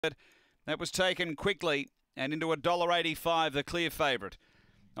That was taken quickly and into $1.85, the clear favourite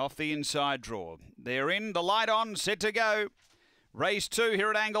off the inside draw. They're in, the light on, set to go. Race 2 here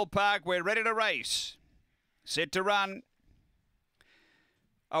at Angle Park. We're ready to race. Set to run.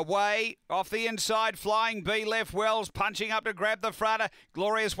 Away, off the inside, Flying B, left Wells, punching up to grab the front.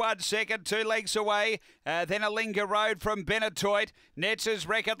 Glorious One second, 2 legs away. Then a Linga Road from Benetoit. Netz's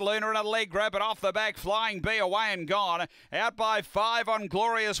Wreck-It, Luna and Allegra, but off the back, Flying B away and gone. Out by 5 on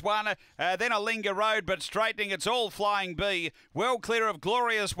Glorious One. Then a Linga Road, but straightening, it's all Flying B. Well clear of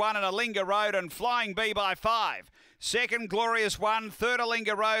Glorious One and a Linga Road, and Flying B by 5. Second, Glorious One. Third, a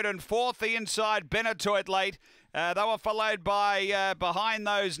Linga Road, and fourth, the inside, Benetoit late. They were followed by, behind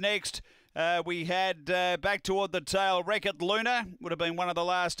those next, we had back toward the tail, Wreck-It Luna, would have been one of the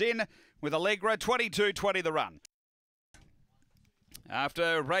last in, with Allegra, 22.20 the run.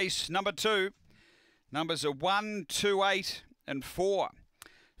 After race number 2, numbers are 1, 2, 8 and 4.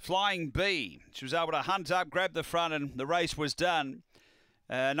 Flying B, she was able to hunt up, grab the front, and the race was done.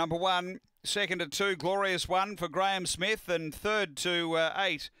 Number 1, second to 2, Glorious One for Graham Smith, and third to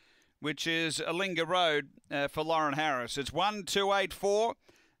 8, which is Alinga Road for Lauren Harris. It's 1, 2, 8, 4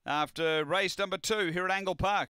 after race number 2 here at Angle Park.